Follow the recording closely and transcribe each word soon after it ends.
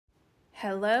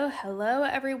Hello,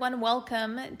 everyone.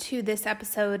 Welcome to this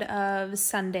episode of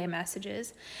Sunday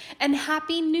Messages, and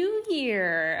Happy New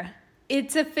Year!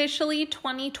 It's officially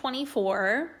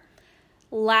 2024.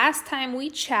 Last time we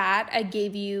chat, I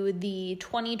gave you the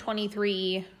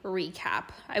 2023 recap.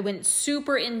 I went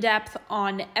super in-depth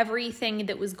on everything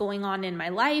that was going on in my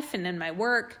life and in my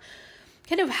work,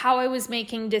 kind of how I was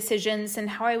making decisions and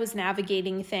how I was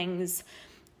navigating things.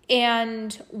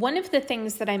 And one of the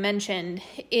things that I mentioned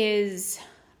is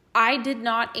I did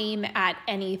not aim at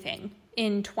anything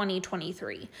in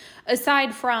 2023,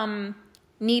 aside from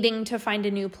needing to find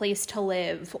a new place to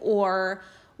live or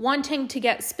wanting to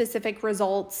get specific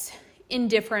results in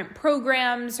different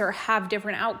programs or have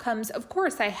different outcomes. Of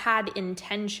course, I had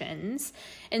intentions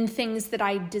and things that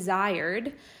I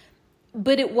desired,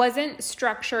 but it wasn't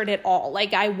structured at all.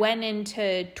 Like, I went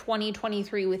into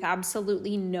 2023 with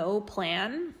absolutely no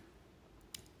plan.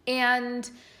 And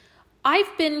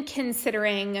I've been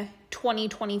considering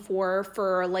 2024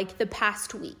 for like the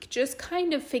past week, just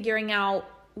kind of figuring out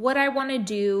what I want to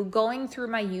do, going through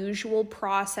my usual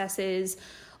processes,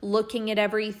 looking at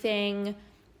everything,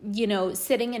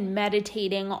 sitting and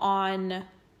meditating on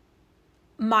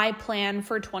my plan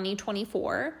for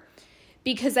 2024,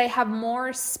 because I have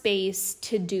more space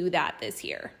to do that this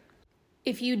year.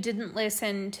 If you didn't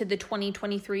listen to the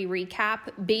 2023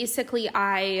 recap, basically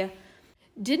I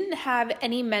didn't have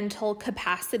any mental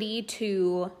capacity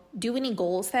to do any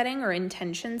goal setting or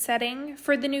intention setting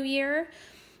for the new year.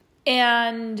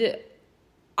 And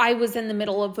I was in the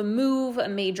middle of a move, a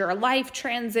major life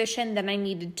transition, then I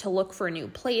needed to look for a new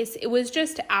place. It was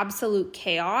just absolute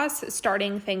chaos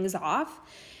starting things off.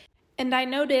 And I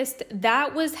noticed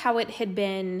that was how it had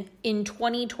been in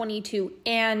 2022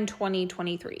 and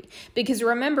 2023. Because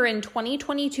remember, in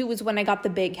 2022 was when I got the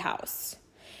big house.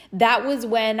 That was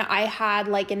when I had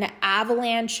like an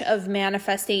avalanche of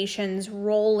manifestations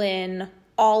roll in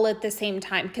all at the same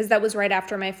time, because that was right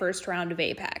after my first round of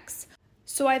Apex.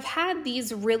 So I've had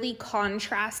these really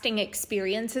contrasting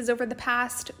experiences over the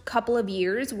past couple of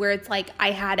years where it's like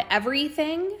I had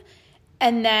everything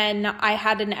and then I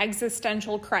had an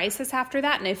existential crisis after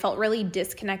that and I felt really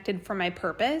disconnected from my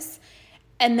purpose.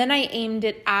 And then I aimed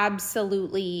at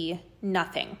absolutely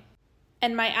nothing.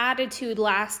 And my attitude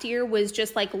last year was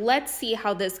just like, let's see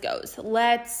how this goes.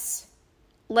 Let's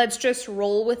just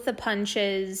roll with the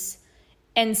punches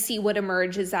and see what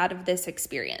emerges out of this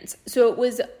experience. So it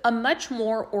was a much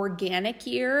more organic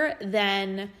year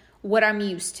than what I'm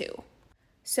used to.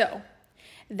 So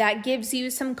that gives you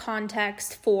some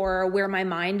context for where my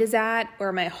mind is at,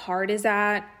 where my heart is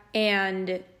at,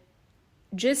 and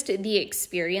just the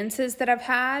experiences that I've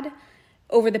had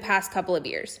over the past couple of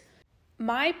years.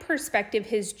 My perspective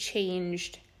has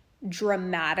changed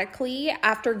dramatically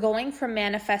after going from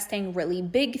manifesting really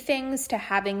big things to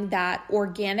having that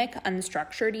organic,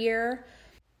 unstructured year.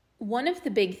 One of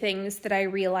the big things that I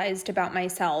realized about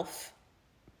myself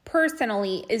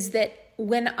personally is that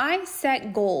when I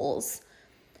set goals,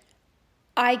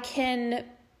 I can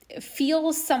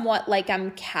feel somewhat like I'm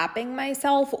capping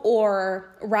myself,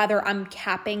 or rather I'm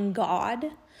capping God.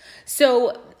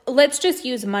 So let's just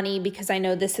use money because I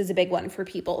know this is a big one for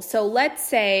people. So let's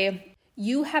say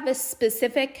you have a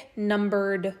specific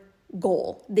numbered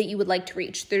goal that you would like to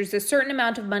reach. There's a certain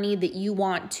amount of money that you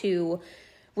want to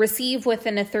receive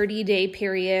within a 30-day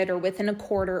period or within a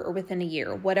quarter or within a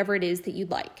year, whatever it is that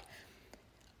you'd like.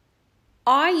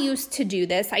 I used to do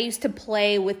this. I used to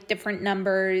play with different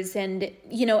numbers and,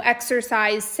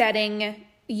 exercise setting,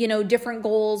 different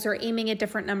goals or aiming at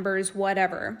different numbers,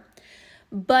 whatever.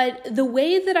 But the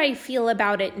way that I feel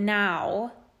about it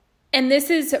now, and this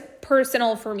is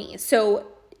personal for me. So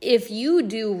if you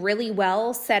do really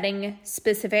well setting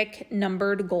specific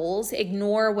numbered goals,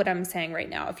 ignore what I'm saying right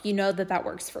now if you know that that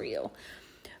works for you.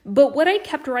 But what I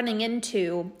kept running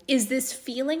into is this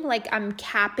feeling like I'm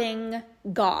capping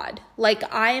God, like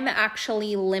I'm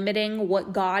actually limiting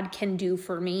what God can do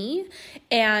for me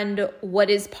and what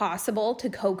is possible to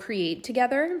co-create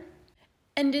together.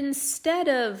 And instead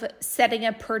of setting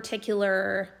a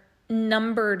particular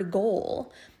numbered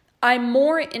goal, I'm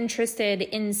more interested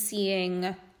in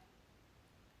seeing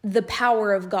the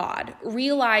power of God,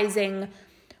 realizing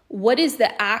what is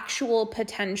the actual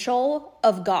potential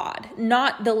of God,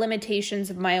 not the limitations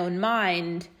of my own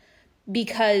mind,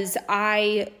 because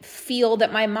I feel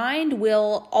that my mind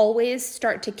will always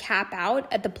start to cap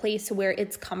out at the place where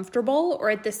it's comfortable or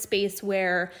at the space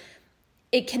where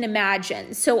it can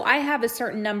imagine. So I have a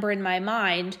certain number in my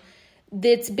mind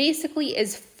that's basically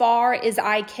as far as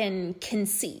I can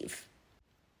conceive.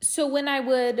 So when I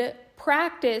would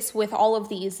practice with all of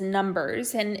these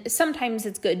numbers, and sometimes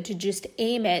it's good to just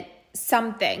aim at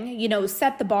something,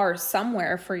 set the bar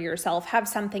somewhere for yourself, have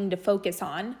something to focus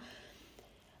on.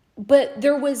 But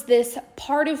there was this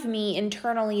part of me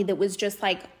internally that was just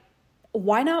like,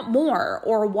 why not more?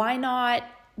 Or why not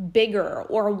bigger?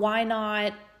 Or why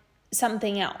not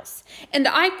something else? And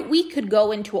we could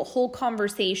go into a whole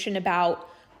conversation about,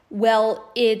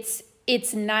 well, it's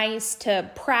nice to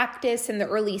practice in the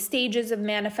early stages of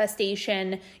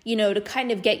manifestation, to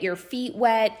kind of get your feet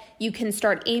wet. You can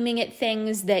start aiming at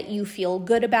things that you feel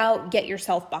good about, get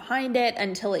yourself behind it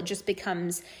until it just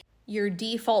becomes your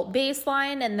default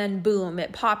baseline, and then boom,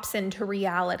 it pops into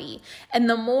reality. And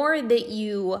the more that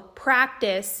you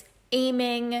practice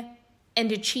aiming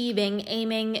and achieving,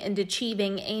 aiming and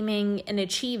achieving, aiming and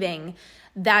achieving,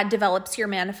 that develops your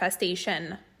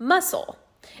manifestation muscle.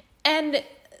 And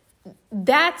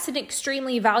that's an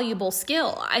extremely valuable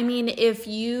skill. I mean, if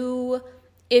you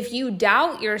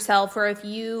doubt yourself, or if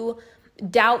you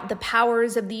doubt the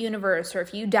powers of the universe, or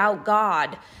if you doubt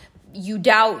God, you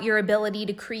doubt your ability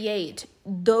to create,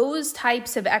 those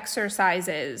types of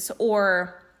exercises,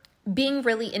 or being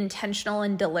really intentional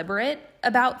and deliberate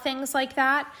about things like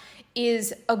that,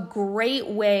 is a great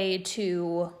way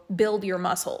to build your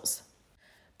muscles.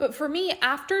 But for me,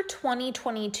 after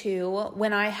 2022,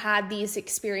 when I had these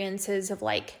experiences of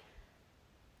like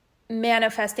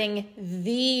manifesting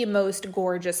the most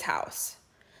gorgeous house,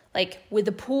 like with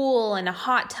a pool and a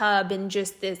hot tub and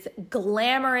just this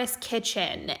glamorous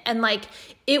kitchen, and like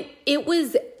it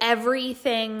was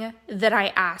everything that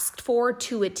I asked for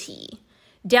to a T,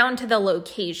 down to the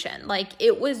location. Like,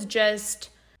 it was just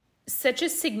such a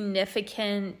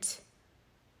significant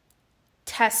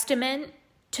testament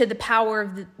to the power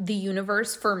of the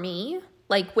universe for me,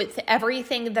 like with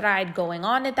everything that I had going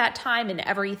on at that time and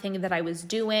everything that I was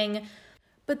doing.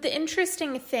 But the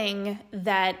interesting thing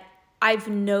that I've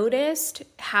noticed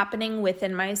happening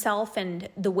within myself, and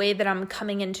the way that I'm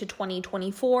coming into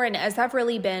 2024, and as I've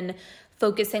really been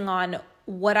focusing on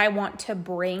what I want to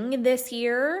bring this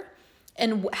year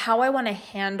and how I want to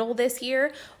handle this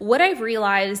year, what I've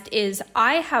realized is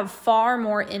I have far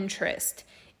more interest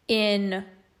in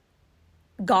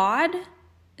God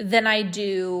than I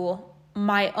do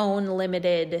my own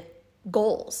limited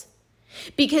goals.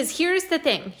 Because here's the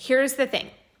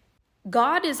thing.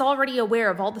 God is already aware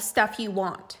of all the stuff you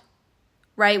want,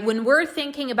 right? When we're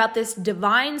thinking about this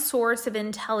divine source of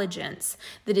intelligence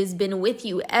that has been with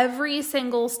you every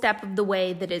single step of the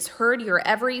way, that has heard your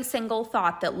every single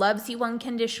thought, that loves you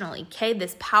unconditionally, okay?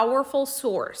 This powerful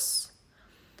source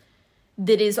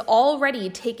that is already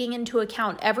taking into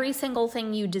account every single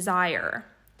thing you desire.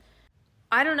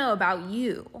 I don't know about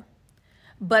you,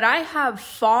 but I have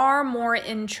far more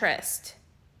interest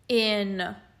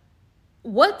in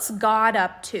what's God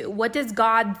up to? What does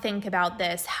God think about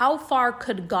this? How far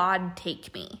could God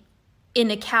take me in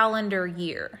a calendar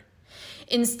year?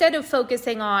 Instead of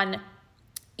focusing on,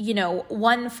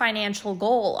 one financial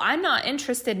goal, I'm not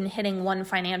interested in hitting one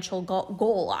financial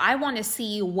goal. I want to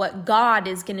see what God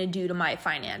is going to do to my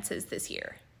finances this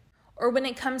year. Or when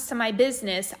it comes to my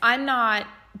business, I'm not,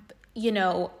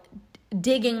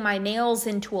 digging my nails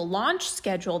into a launch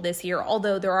schedule this year,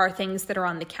 although there are things that are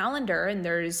on the calendar and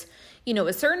there's,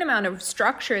 a certain amount of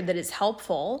structure that is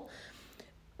helpful.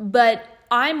 But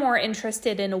I'm more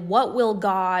interested in what will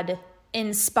God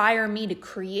inspire me to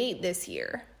create this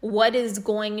year? What is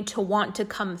going to want to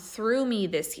come through me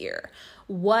this year?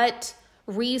 What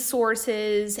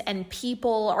resources and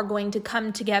people are going to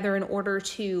come together in order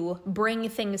to bring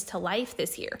things to life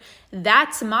this year?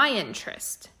 That's my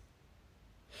interest.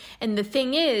 And the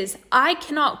thing is, I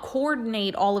cannot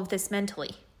coordinate all of this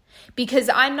mentally because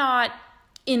I'm not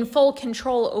in full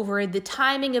control over the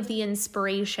timing of the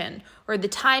inspiration or the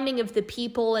timing of the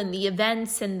people and the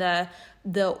events and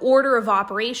the order of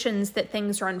operations that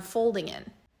things are unfolding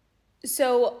in.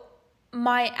 So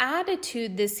my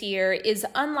attitude this year is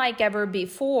unlike ever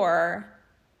before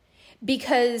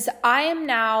because I am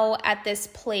now at this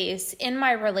place in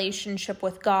my relationship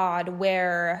with God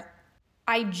where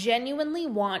I genuinely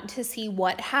want to see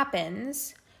what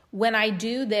happens when I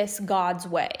do this God's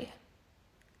way.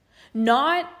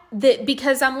 Not that,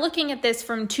 because I'm looking at this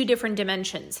from two different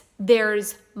dimensions.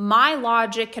 There's my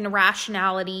logic and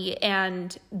rationality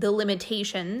and the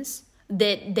limitations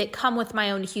that come with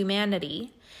my own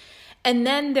humanity. And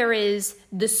then there is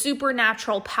the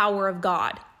supernatural power of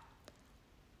God.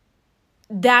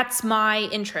 That's my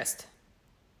interest.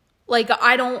 Like,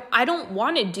 I don't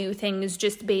want to do things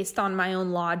just based on my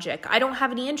own logic. I don't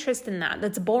have any interest in that.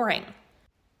 That's boring.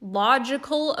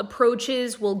 Logical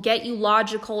approaches will get you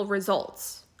logical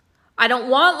results. I don't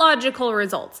want logical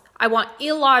results. I want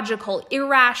illogical,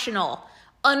 irrational,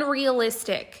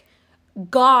 unrealistic,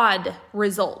 God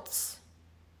results.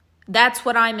 That's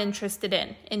what I'm interested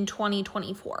in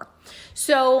 2024.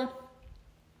 So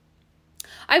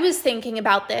I was thinking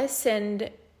about this, and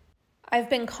I've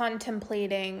been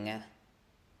contemplating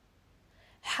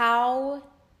how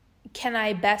can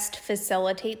I best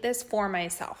facilitate this for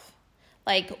myself?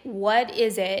 Like, what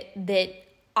is it that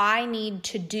I need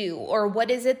to do, or what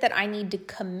is it that I need to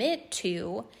commit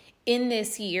to in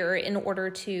this year in order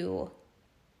to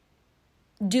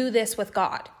do this with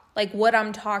God? Like what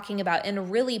I'm talking about,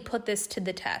 and really put this to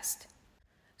the test.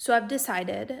 So I've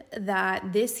decided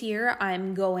that this year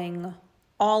I'm going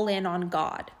all in on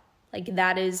God. Like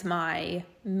that is my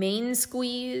main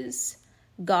squeeze.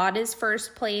 God is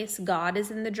first place. God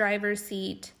is in the driver's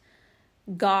seat.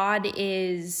 God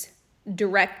is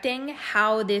directing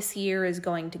how this year is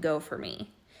going to go for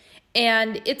me.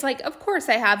 And it's like, of course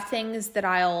I have things that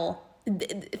I like,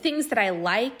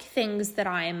 things that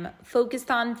I'm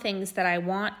focused on, things that I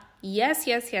want. Yes.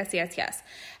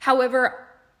 However,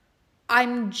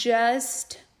 I'm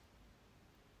just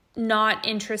not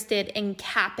interested in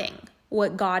capping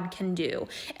what God can do.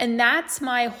 And that's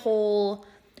my whole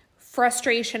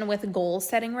frustration with goal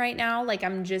setting right now. Like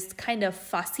I'm just kind of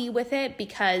fussy with it,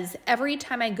 because every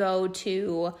time I go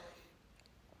to,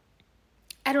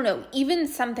 I don't know, even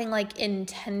something like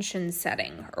intention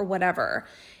setting or whatever,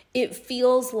 it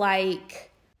feels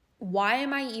like, why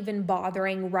am I even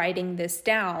bothering writing this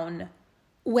down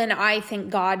when I think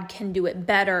God can do it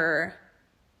better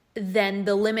than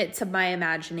the limits of my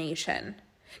imagination?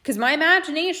 Because my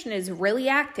imagination is really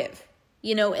active.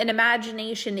 You know, and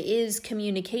imagination is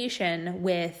communication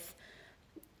with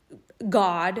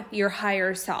God, your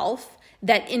higher self,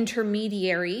 that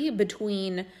intermediary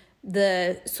between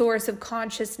the source of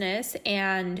consciousness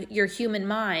and your human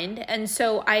mind. And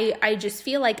so I just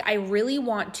feel like I really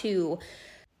want to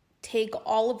take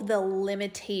all of the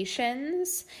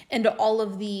limitations and all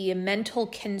of the mental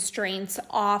constraints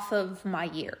off of my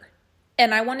year.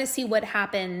 And I want to see what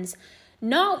happens,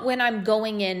 not when I'm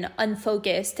going in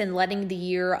unfocused and letting the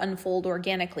year unfold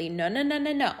organically.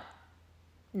 No.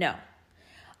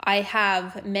 I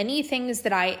have many things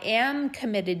that I am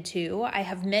committed to. I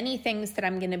have many things that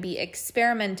I'm going to be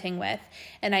experimenting with,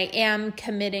 and I am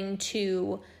committing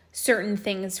to certain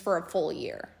things for a full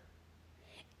year.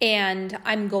 And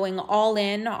I'm going all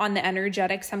in on the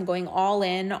energetics. I'm going all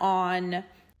in on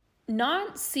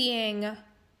not seeing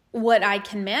what I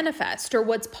can manifest or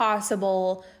what's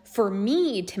possible for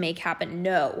me to make happen.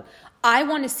 No, I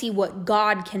want to see what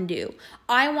God can do.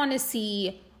 I want to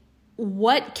see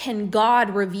what can God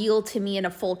reveal to me in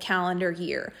a full calendar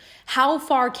year. How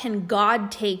far can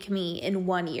God take me in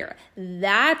 1 year?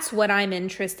 That's what I'm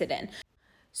interested in.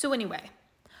 So anyway,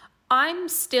 I'm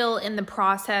still in the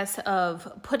process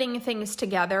of putting things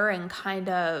together and kind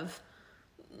of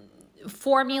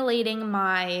formulating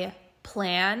my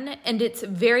plan, and it's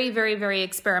very, very, very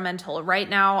experimental. Right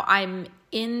now, I'm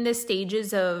in the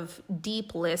stages of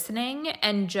deep listening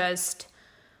and just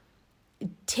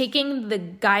taking the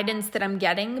guidance that I'm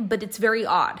getting, but it's very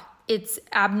odd. It's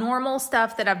abnormal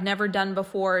stuff that I've never done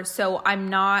before, so I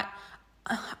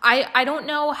don't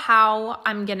know how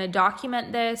I'm going to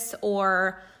document this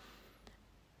or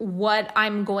what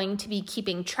I'm going to be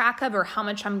keeping track of or how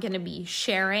much I'm going to be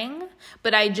sharing,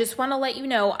 but I just want to let you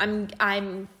know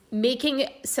I'm making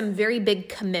some very big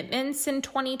commitments in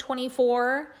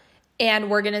 2024,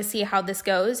 and we're going to see how this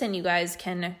goes, and you guys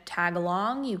can tag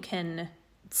along. You can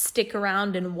stick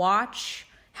around and watch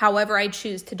however I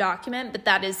choose to document, but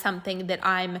that is something that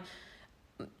I'm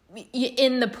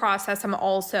in the process. I'm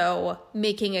also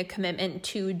making a commitment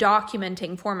to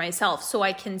documenting for myself so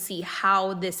I can see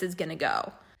how this is going to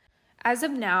go. As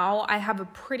of now, I have a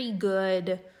pretty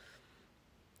good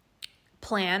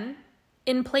plan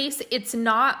in place. It's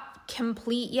not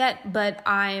complete yet, but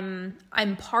I'm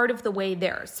part of the way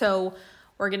there. So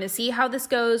we're going to see how this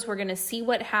goes. We're going to see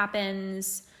what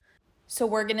happens. So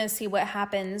we're going to see what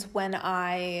happens when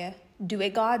I do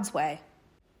it God's way.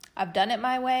 I've done it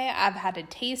my way. I've had a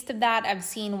taste of that. I've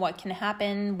seen what can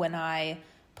happen when I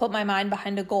put my mind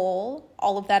behind a goal.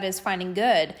 All of that is fine and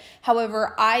good.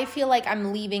 However, I feel like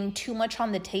I'm leaving too much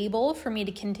on the table for me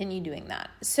to continue doing that.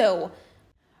 So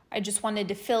I just wanted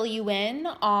to fill you in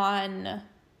on,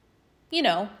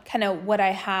 kind of what I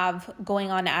have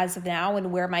going on as of now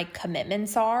and where my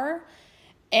commitments are.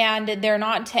 And they're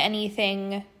not to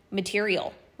anything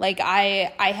material. Like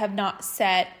I have not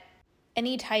set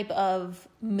any type of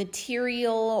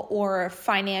material or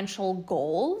financial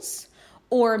goals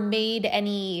or made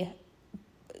any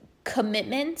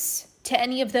commitments to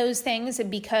any of those things,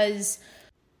 because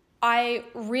I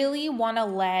really want to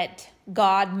let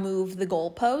God move the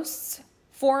goalposts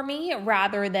for me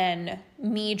rather than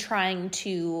me trying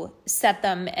to set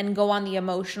them and go on the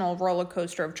emotional roller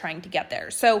coaster of trying to get there.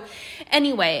 So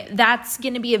anyway, that's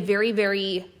going to be a very,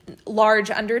 very large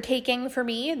undertaking for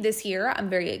me this year. I'm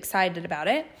very excited about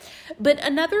it. But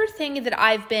another thing that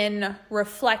I've been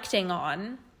reflecting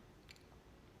on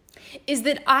is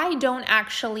that I don't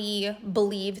actually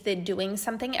believe that doing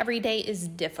something every day is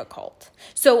difficult.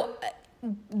 So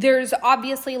there's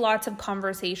obviously lots of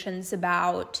conversations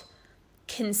about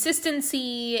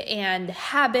consistency and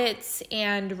habits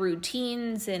and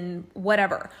routines and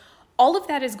whatever. All of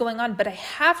that is going on, but I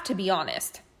have to be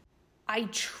honest. I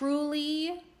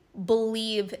truly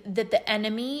believe that the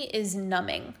enemy is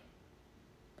numbing.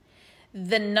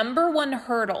 The number one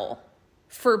hurdle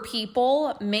for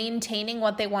people maintaining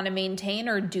what they want to maintain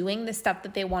or doing the stuff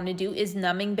that they want to do is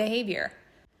numbing behavior.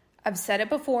 I've said it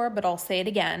before, but I'll say it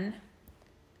again.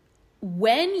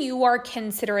 When you are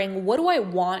considering, what do I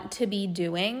want to be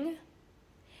doing?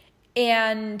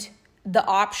 And the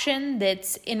option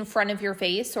that's in front of your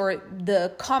face, or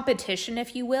the competition,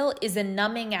 if you will, is a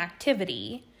numbing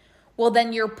activity, well,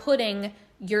 then you're putting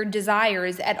your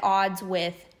desires at odds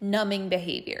with numbing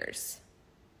behaviors.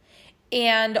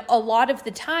 And a lot of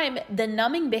the time, the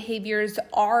numbing behaviors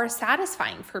are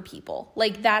satisfying for people.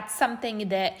 Like, that's something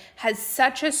that has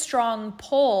such a strong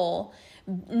pull,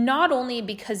 not only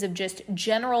because of just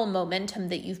general momentum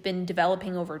that you've been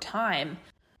developing over time,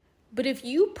 but if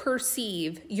you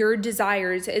perceive your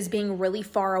desires as being really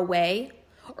far away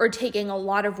or taking a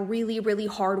lot of really, really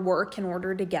hard work in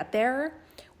order to get there,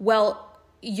 well,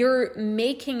 you're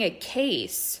making a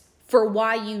case for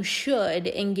why you should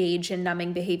engage in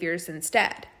numbing behaviors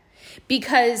instead.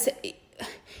 Because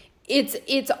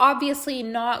it's obviously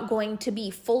not going to be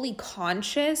fully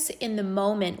conscious in the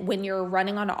moment when you're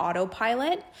running on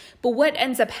autopilot. But what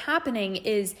ends up happening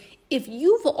is, if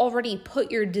you've already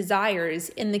put your desires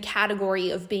in the category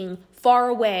of being far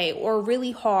away or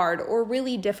really hard or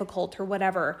really difficult or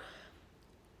whatever,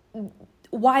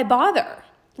 why bother?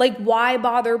 Like, why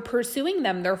bother pursuing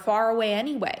them? They're far away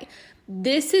anyway.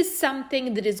 This is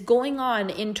something that is going on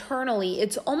internally.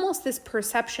 It's almost this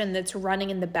perception that's running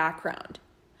in the background.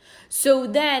 So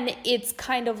then it's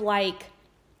kind of like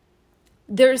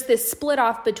there's this split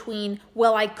off between,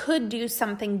 well, I could do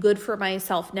something good for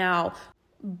myself now,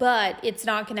 but it's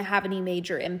not going to have any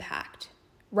major impact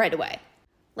right away.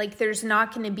 Like, there's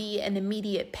not going to be an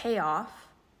immediate payoff.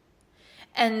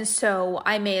 And so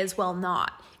I may as well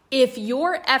not. If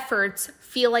your efforts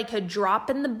feel like a drop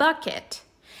in the bucket,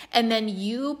 and then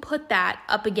you put that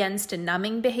up against a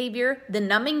numbing behavior, the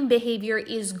numbing behavior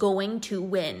is going to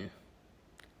win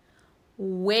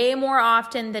way more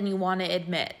often than you want to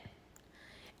admit.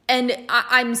 And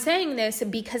I'm saying this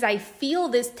because I feel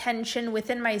this tension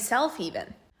within myself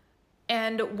even.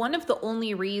 And one of the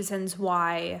only reasons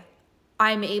why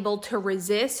I'm able to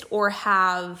resist or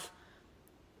have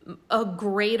a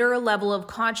greater level of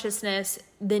consciousness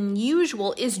than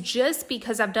usual is just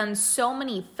because I've done so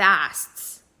many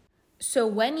fasts. So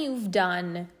when you've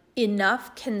done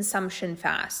enough consumption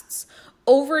fasts,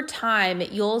 over time,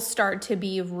 you'll start to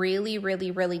be really,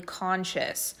 really, really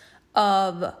conscious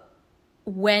of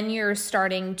when you're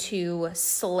starting to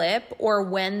slip, or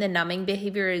when the numbing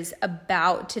behavior is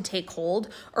about to take hold,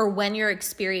 or when you're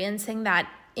experiencing that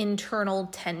internal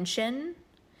tension.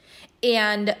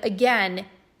 And again,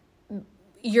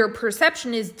 your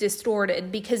perception is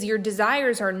distorted because your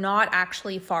desires are not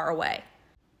actually far away.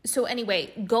 So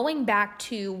anyway, going back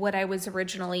to what I was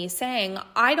originally saying,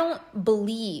 I don't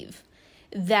believe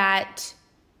that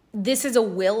this is a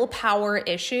willpower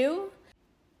issue.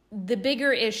 The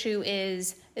bigger issue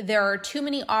is there are too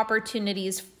many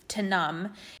opportunities to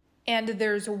numb, and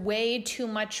there's way too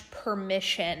much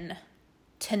permission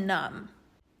to numb.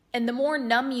 And the more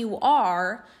numb you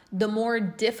are, the more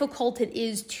difficult it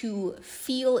is to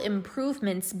feel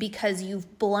improvements because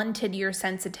you've blunted your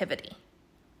sensitivity.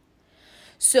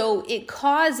 So it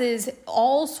causes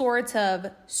all sorts of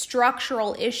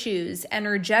structural issues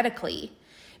energetically,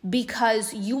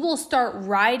 because you will start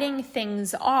writing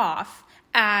things off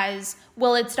as,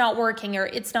 well, it's not working, or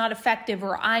it's not effective,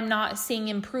 or I'm not seeing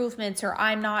improvements, or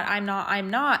I'm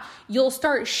not. You'll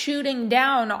start shooting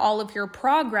down all of your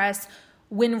progress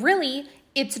when really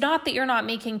it's not that you're not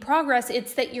making progress,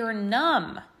 it's that you're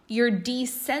numb. You're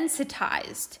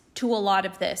desensitized to a lot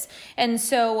of this. And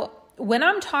so when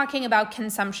I'm talking about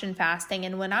consumption fasting,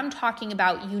 and when I'm talking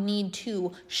about you need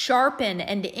to sharpen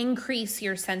and increase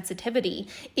your sensitivity,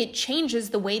 it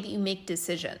changes the way that you make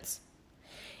decisions.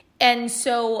 And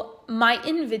so my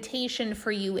invitation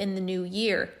for you in the new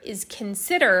year is,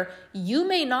 consider you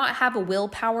may not have a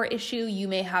willpower issue, you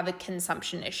may have a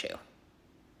consumption issue.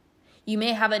 You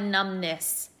may have a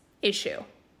numbness issue.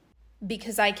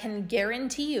 Because I can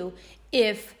guarantee you,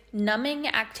 if numbing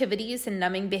activities and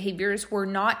numbing behaviors were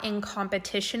not in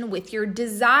competition with your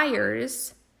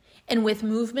desires and with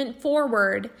movement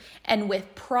forward and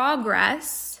with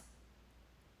progress,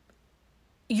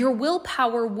 your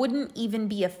willpower wouldn't even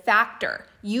be a factor.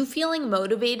 You feeling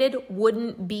motivated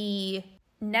wouldn't be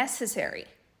necessary.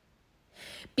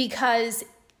 Because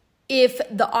if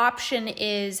the option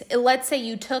is, let's say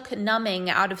you took numbing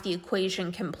out of the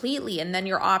equation completely and then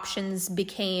your options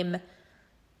became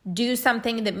do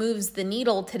something that moves the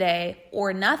needle today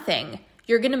or nothing,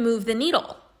 you're going to move the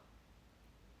needle.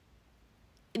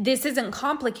 This isn't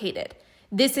complicated.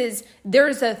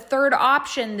 There's a third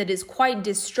option that is quite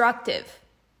destructive,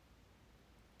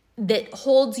 that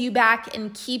holds you back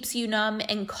and keeps you numb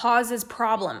and causes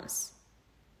problems.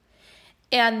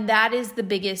 And that is the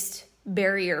biggest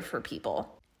barrier for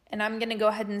people. And I'm going to go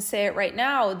ahead and say it right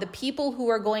now. The people who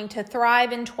are going to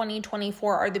thrive in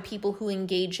 2024 are the people who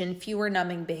engage in fewer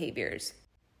numbing behaviors.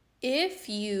 If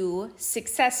you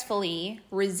successfully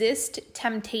resist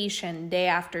temptation day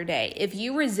after day, if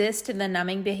you resist the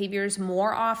numbing behaviors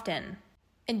more often,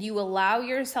 and you allow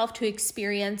yourself to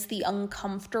experience the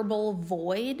uncomfortable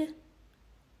void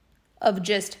of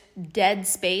just dead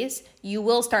space, you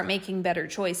will start making better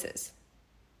choices.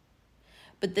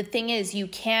 But the thing is, you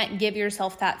can't give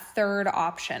yourself that third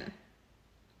option.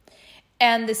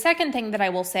 And the second thing that I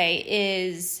will say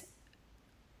is,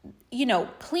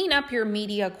 clean up your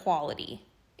media quality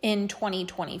in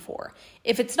 2024.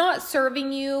 If it's not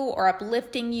serving you or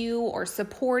uplifting you or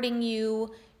supporting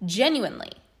you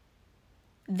genuinely,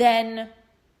 then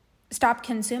stop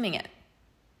consuming it.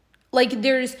 Like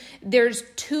there's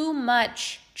too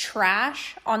much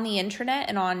trash on the internet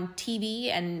and on TV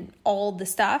and all the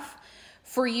stuff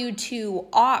for you to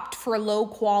opt for low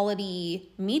quality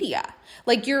media.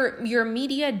 Like your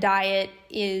media diet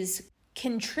is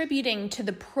contributing to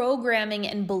the programming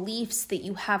and beliefs that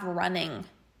you have running.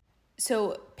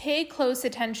 So pay close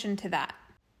attention to that.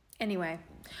 Anyway,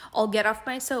 I'll get off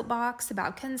my soapbox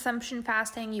about consumption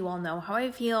fasting. You all know how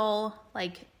I feel.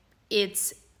 Like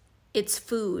it's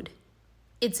food.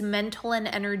 It's mental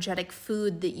and energetic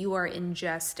food that you are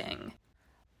ingesting.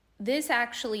 This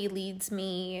actually leads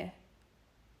me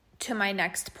to my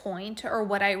next point, or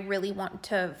what I really want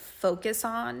to focus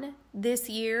on this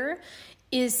year,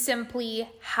 is simply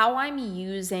how I'm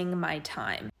using my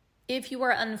time. If you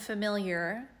are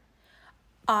unfamiliar,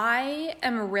 I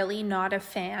am really not a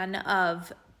fan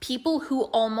of people who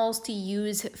almost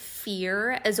use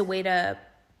fear as a way to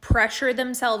pressure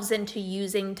themselves into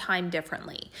using time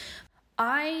differently.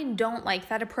 I don't like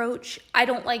that approach. I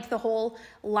don't like the whole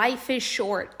life is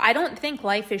short. I don't think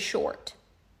life is short.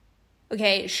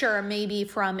 Okay, sure, maybe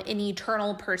from an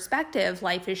eternal perspective,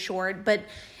 life is short, but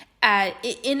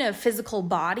in a physical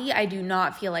body, I do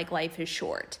not feel like life is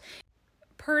short.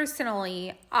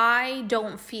 Personally, I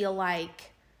don't feel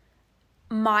like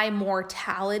my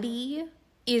mortality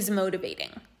is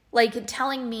motivating. Like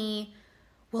telling me,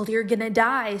 well, you're gonna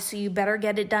die, so you better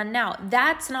get it done now.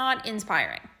 That's not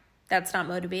inspiring. That's not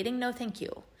motivating. No, thank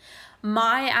you.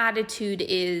 My attitude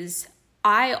is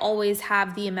I always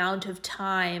have the amount of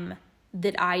time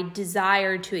that I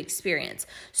desire to experience.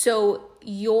 So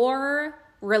your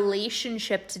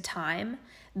relationship to time,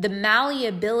 the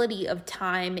malleability of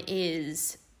time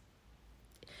is,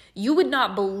 you would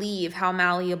not believe how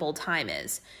malleable time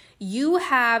is. You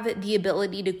have the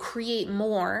ability to create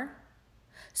more.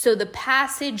 So the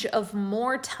passage of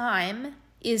more time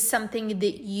is something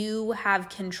that you have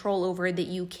control over, that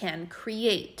you can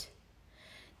create.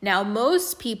 Now,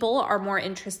 most people are more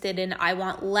interested in, I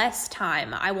want less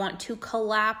time. I want to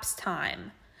collapse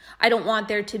time. I don't want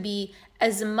there to be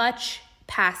as much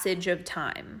passage of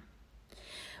time.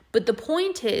 But the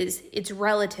point is, it's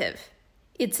relative.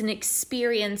 It's an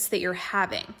experience that you're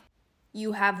having.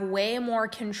 You have way more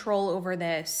control over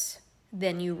this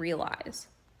than you realize.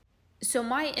 So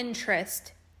my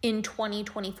interest in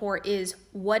 2024 is,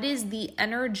 what is the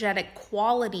energetic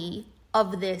quality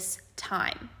of this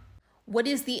time? What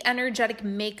is the energetic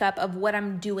makeup of what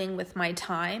I'm doing with my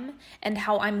time and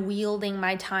how I'm wielding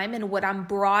my time and what I'm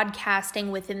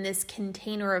broadcasting within this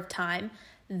container of time?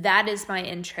 That is my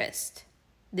interest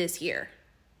this year.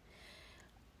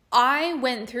 I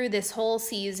went through this whole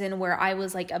season where I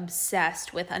was like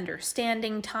obsessed with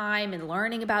understanding time and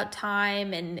learning about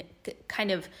time and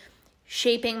kind of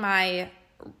shaping my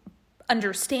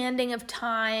understanding of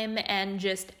time and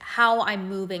just how I'm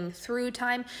moving through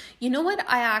time. You know what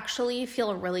I actually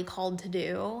feel really called to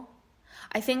do?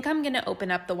 I think I'm going to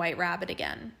open up the White Rabbit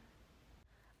again.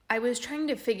 I was trying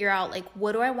to figure out like,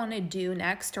 what do I want to do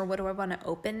next, or what do I want to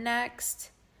open next?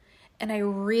 And I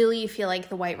really feel like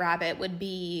the White Rabbit would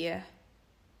be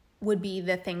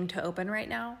the thing to open right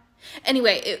now.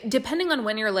 Anyway, depending on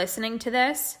when you're listening to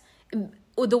this,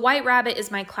 the White Rabbit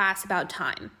is my class about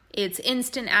time. It's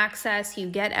instant access. You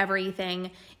get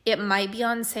everything. It might be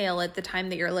on sale at the time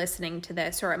that you're listening to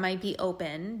this, or it might be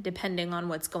open depending on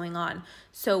what's going on.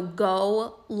 So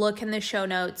go look in the show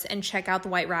notes and check out the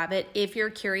White Rabbit if you're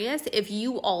curious. If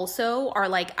you also are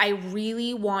like, I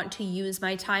really want to use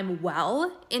my time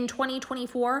well in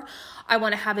 2024. I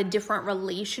want to have a different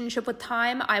relationship with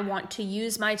time. I want to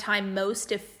use my time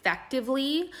most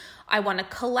effectively. I want to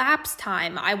collapse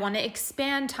time. I want to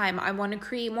expand time. I want to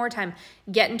create more time.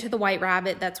 Get into the White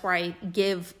Rabbit. That's where I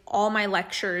give all my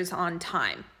lectures on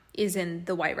time, is in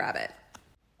the White Rabbit.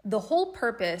 The whole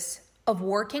purpose of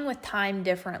working with time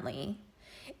differently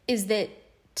is that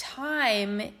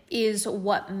time is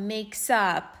what makes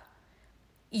up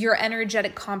your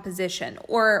energetic composition,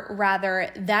 or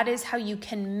rather, that is how you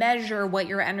can measure what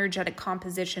your energetic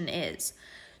composition is.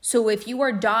 So if you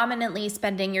are dominantly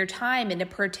spending your time in a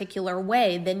particular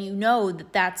way, then you know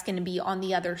that that's going to be on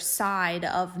the other side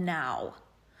of now.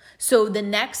 So the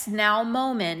next now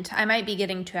moment, I might be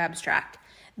getting too abstract.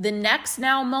 The next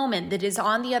now moment that is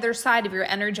on the other side of your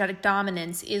energetic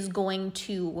dominance is going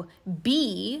to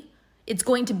it's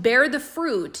going to bear the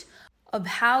fruit of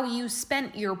how you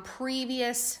spent your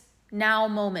previous now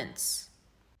moments.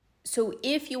 So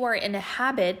if you are in a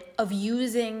habit of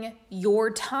using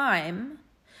your time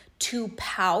to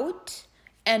pout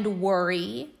and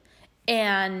worry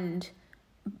and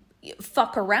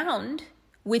fuck around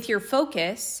with your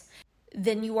focus,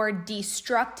 then you are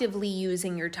destructively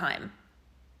using your time.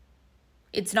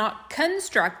 It's not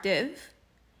constructive.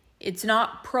 It's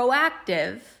not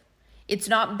proactive. It's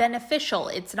not beneficial.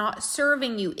 It's not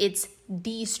serving you. It's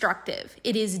destructive.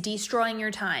 It is destroying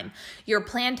your time. You're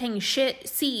planting shit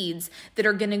seeds that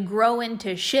are going to grow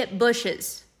into shit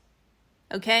bushes.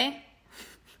 Okay?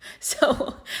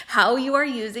 So how you are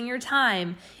using your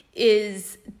time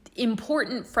is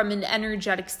important from an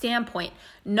energetic standpoint,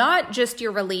 not just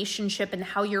your relationship and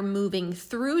how you're moving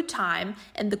through time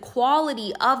and the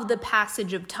quality of the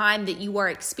passage of time that you are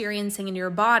experiencing in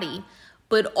your body,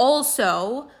 but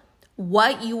also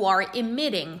what you are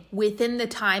emitting within the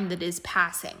time that is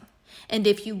passing. And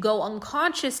if you go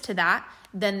unconscious to that,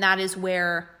 then that is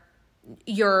where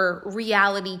your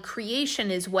reality creation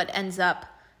is what ends up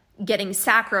getting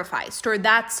sacrificed, or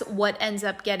that's what ends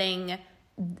up getting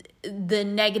the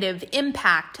negative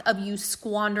impact of you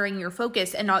squandering your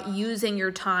focus and not using your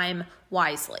time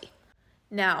wisely.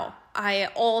 Now, I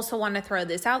also want to throw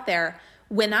this out there.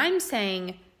 When I'm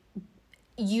saying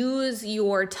use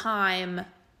your time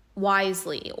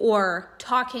wisely or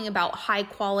talking about high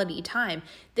quality time,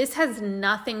 this has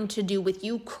nothing to do with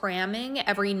you cramming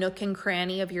every nook and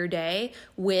cranny of your day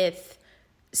with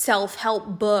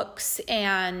self-help books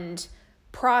and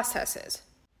processes.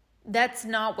 That's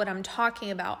not what I'm talking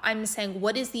about. I'm saying,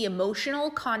 what is the emotional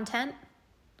content?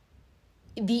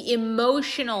 The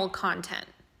emotional content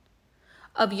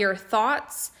of your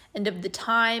thoughts and of the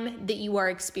time that you are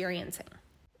experiencing.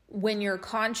 When you're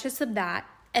conscious of that,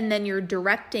 and then you're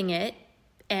directing it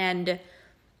and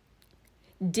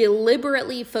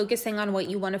deliberately focusing on what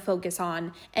you want to focus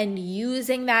on and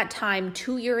using that time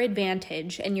to your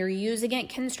advantage, and you're using it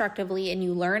constructively, and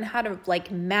you learn how to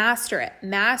master it,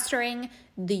 mastering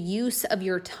the use of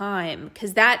your time,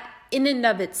 because that in and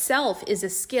of itself is a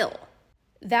skill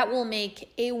that will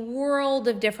make a world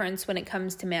of difference when it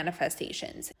comes to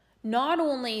manifestations, not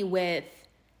only with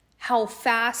how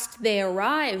fast they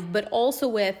arrive, but also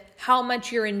with how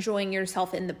much you're enjoying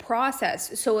yourself in the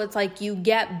process. So it's like you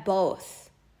get both.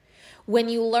 When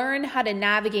you learn how to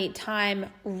navigate time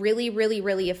really, really,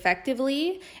 really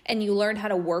effectively, and you learn how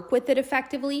to work with it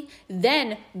effectively,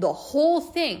 then the whole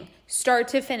thing, start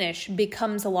to finish,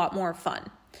 becomes a lot more fun.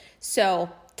 So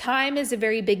time is a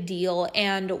very big deal.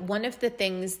 And one of the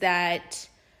things that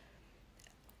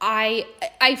I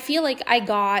feel like I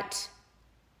got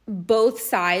both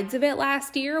sides of it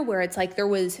last year, where it's like there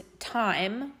was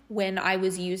time when I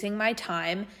was using my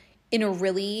time in a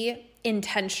really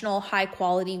intentional, high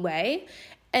quality way.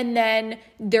 And then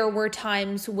there were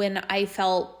times when I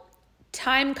felt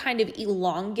time kind of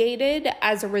elongated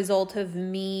as a result of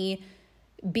me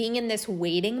being in this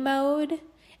waiting mode.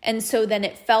 And so then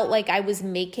it felt like I was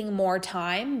making more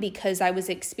time because I was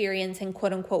experiencing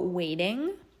quote unquote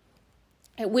waiting,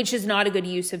 which is not a good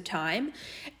use of time.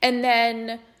 And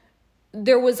then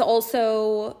there was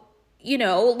also,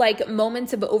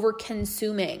 moments of over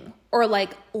consuming, or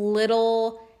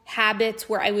little habits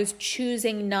where I was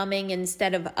choosing numbing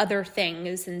instead of other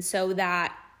things. And so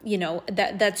that,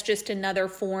 that's just another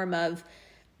form of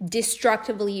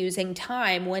destructively using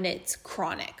time when it's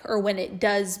chronic or when it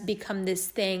does become this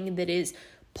thing that is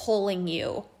pulling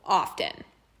you often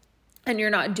and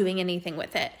you're not doing anything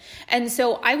with it. And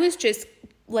so I was just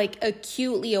like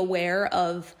acutely aware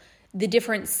of the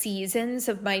different seasons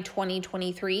of my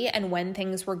 2023 and when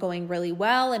things were going really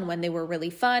well and when they were really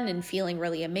fun and feeling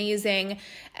really amazing,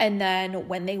 and then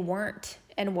when they weren't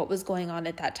and what was going on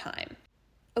at that time.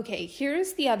 Okay,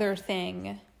 here's the other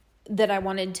thing that I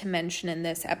wanted to mention in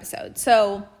this episode.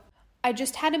 So I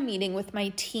just had a meeting with my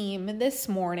team this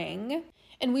morning,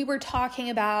 and we were talking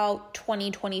about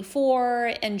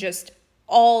 2024 and just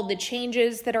all the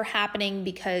changes that are happening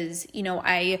because,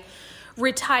 I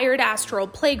retired Astral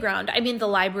Playground. I mean, the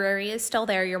library is still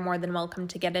there. You're more than welcome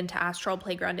to get into Astral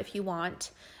Playground if you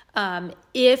want.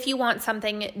 If you want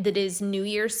something that is New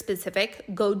Year specific,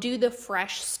 go do the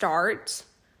Fresh Start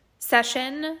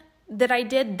session that I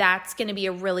did. That's going to be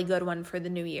a really good one for the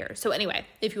new year. So anyway,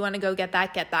 if you want to go get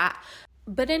that, get that.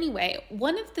 But anyway,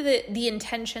 one of the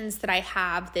intentions that I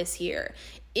have this year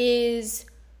is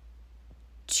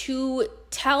to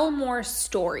tell more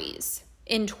stories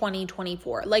in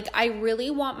 2024. Like, I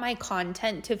really want my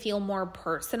content to feel more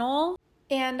personal.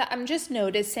 And I'm just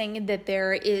noticing that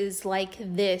there is like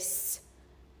this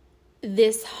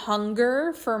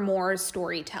hunger for more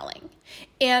storytelling.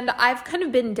 And I've kind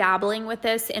of been dabbling with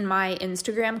this in my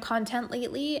Instagram content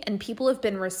lately, and people have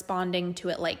been responding to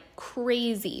it like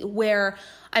crazy, where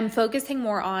I'm focusing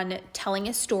more on telling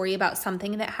a story about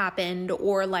something that happened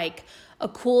or like a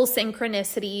cool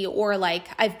synchronicity, or like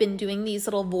I've been doing these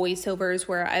little voiceovers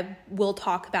where I will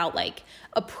talk about like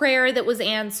a prayer that was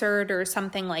answered or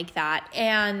something like that.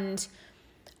 And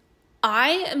I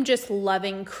am just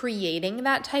loving creating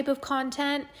that type of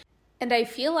content. And I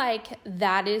feel like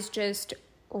that is just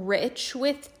rich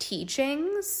with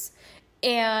teachings.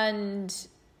 And,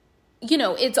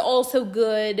 it's also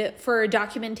good for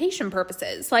documentation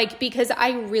purposes. Like, because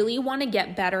I really want to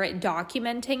get better at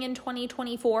documenting in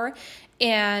 2024.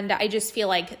 And I just feel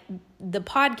like the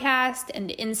podcast and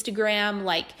Instagram,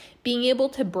 like being able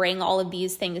to bring all of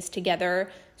these things together,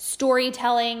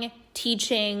 storytelling,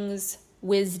 teachings,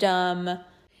 wisdom,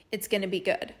 it's going to be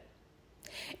good.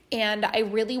 And I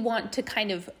really want to kind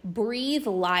of breathe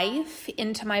life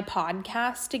into my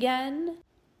podcast again.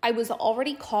 I was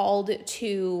already called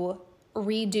to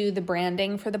redo the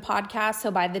branding for the podcast.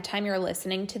 So by the time you're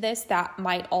listening to this, that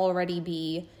might already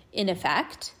be in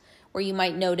effect, where you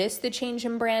might notice the change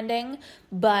in branding.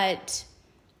 But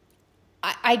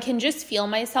I can just feel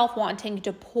myself wanting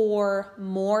to pour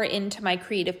more into my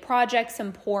creative projects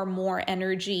and pour more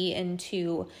energy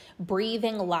into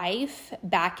breathing life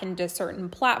back into certain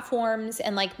platforms.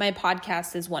 And like my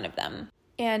podcast is one of them.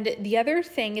 And the other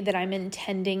thing that I'm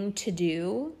intending to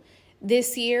do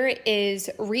this year is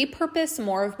repurpose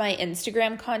more of my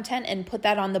Instagram content and put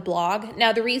that on the blog.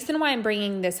 Now, the reason why I'm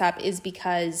bringing this up is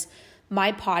because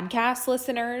my podcast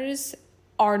listeners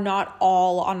are not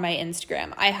all on my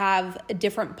Instagram. I have a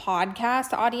different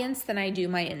podcast audience than I do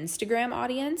my Instagram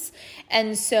audience.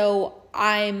 And so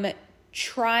I'm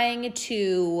trying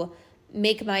to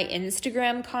make my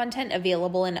Instagram content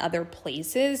available in other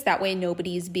places. That way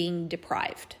nobody's being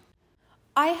deprived.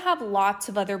 I have lots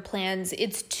of other plans.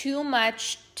 It's too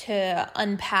much to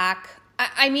unpack.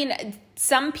 I mean,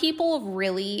 some people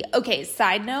really... Okay,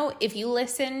 side note, if you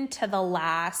listen to the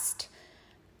last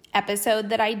episode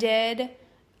that I did,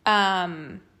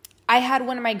 I had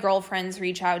one of my girlfriends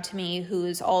reach out to me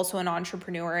who's also an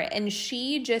entrepreneur, and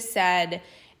she just said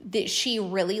that she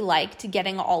really liked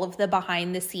getting all of the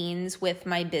behind the scenes with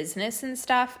my business and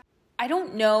stuff. I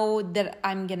don't know that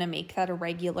I'm going to make that a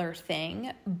regular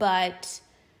thing, but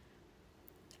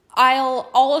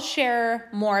I'll share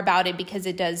more about it because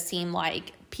it does seem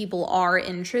like people are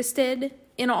interested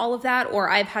in all of that. Or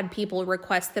I've had people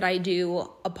request that I do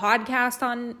a podcast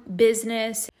on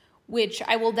business, which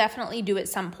I will definitely do at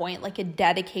some point, like a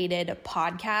dedicated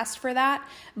podcast for that.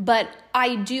 But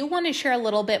I do want to share a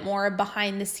little bit more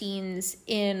behind the scenes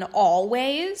in all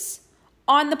ways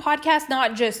on the podcast,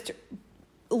 not just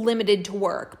limited to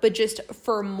work, but just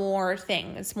for more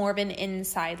things, more of an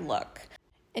inside look.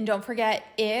 And don't forget,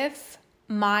 if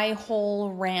my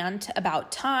whole rant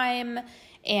about time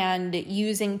and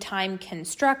using time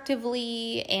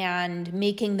constructively and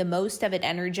making the most of it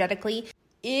energetically,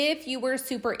 if you were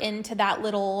super into that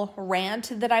little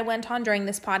rant that I went on during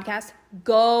this podcast,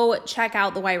 go check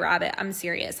out The White Rabbit. I'm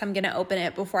serious. I'm going to open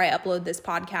it before I upload this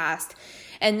podcast.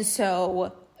 And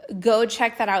so Go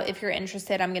check that out if you're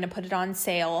interested. I'm going to put it on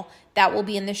sale. That will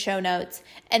be in the show notes.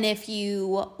 And if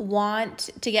you want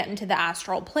to get into the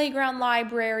Astral Playground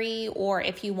Library, or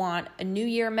if you want a New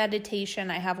Year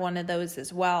meditation, I have one of those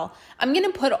as well. I'm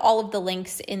going to put all of the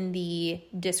links in the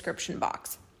description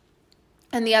box.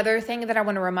 And the other thing that I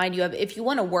want to remind you of, if you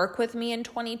want to work with me in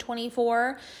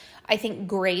 2024, I think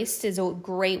Graced is a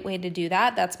great way to do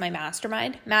that. That's my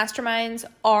mastermind. Masterminds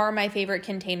are my favorite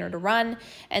container to run.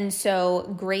 And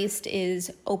so Graced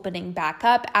is opening back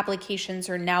up. Applications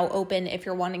are now open if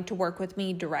you're wanting to work with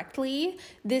me directly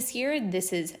this year.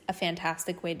 This is a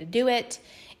fantastic way to do it.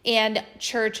 And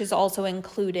church is also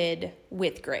included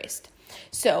with Graced.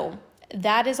 So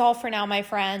that is all for now, my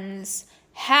friends.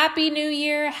 Happy New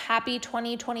Year. Happy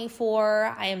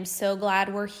 2024. I am so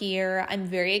glad we're here. I'm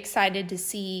very excited to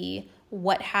see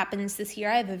what happens this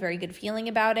year. I have a very good feeling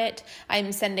about it.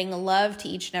 I'm sending love to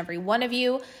each and every one of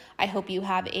you. I hope you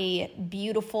have a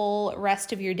beautiful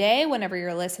rest of your day whenever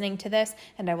you're listening to this,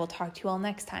 and I will talk to you all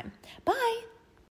next time. Bye.